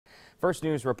First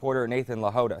News reporter Nathan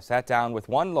Lahota sat down with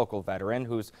one local veteran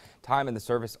whose time in the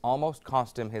service almost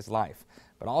cost him his life,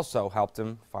 but also helped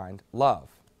him find love.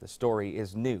 The story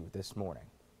is new this morning.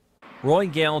 Roy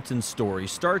Gallatin's story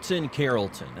starts in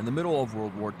Carrollton in the middle of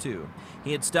World War II.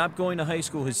 He had stopped going to high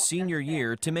school his senior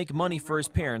year to make money for his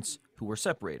parents, who were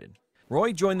separated.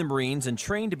 Roy joined the Marines and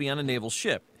trained to be on a naval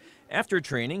ship. After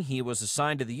training, he was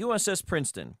assigned to the USS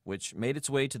Princeton, which made its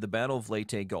way to the Battle of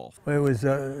Leyte Gulf. It was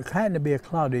kind of be a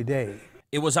cloudy day.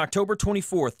 It was October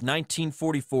 24th,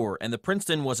 1944, and the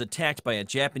Princeton was attacked by a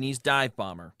Japanese dive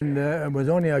bomber. And it was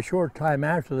only a short time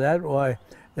after that why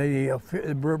they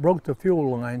broke the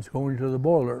fuel lines going to the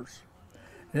boilers.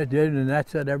 It did, and that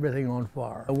set everything on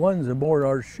fire. The ones aboard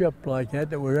our ship like that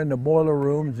were in the boiler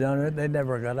rooms down there, they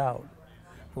never got out.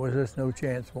 There was just no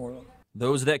chance for them.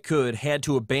 Those that could had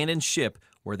to abandon ship,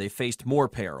 where they faced more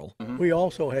peril. We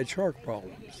also had shark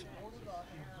problems.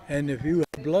 And if you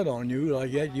had blood on you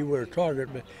like that, you were a target,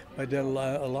 but then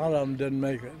a lot of them didn't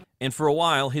make it. And for a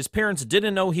while, his parents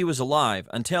didn't know he was alive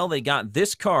until they got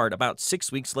this card about 6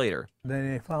 weeks later.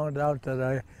 Then they found out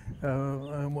that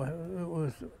I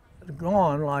was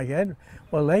gone like that.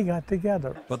 Well, they got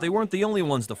together. But they weren't the only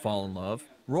ones to fall in love.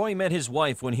 Roy met his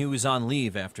wife when he was on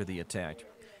leave after the attack.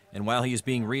 And while he was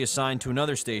being reassigned to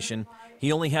another station,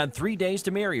 he only had 3 days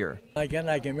to marry her. I can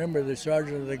remember the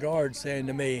sergeant of the guard saying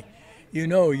to me, "You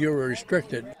know you were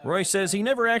restricted." Roy says he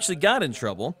never actually got in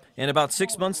trouble, and about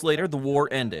 6 months later, the war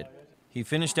ended. He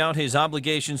finished out his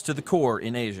obligations to the Corps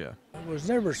in Asia. I was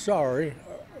never sorry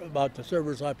about the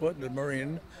service I put in the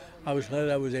Marine. I was glad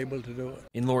I was able to do it.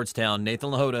 In Lordstown,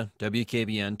 Nathan Lahota,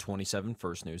 WKBN 27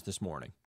 First News this morning.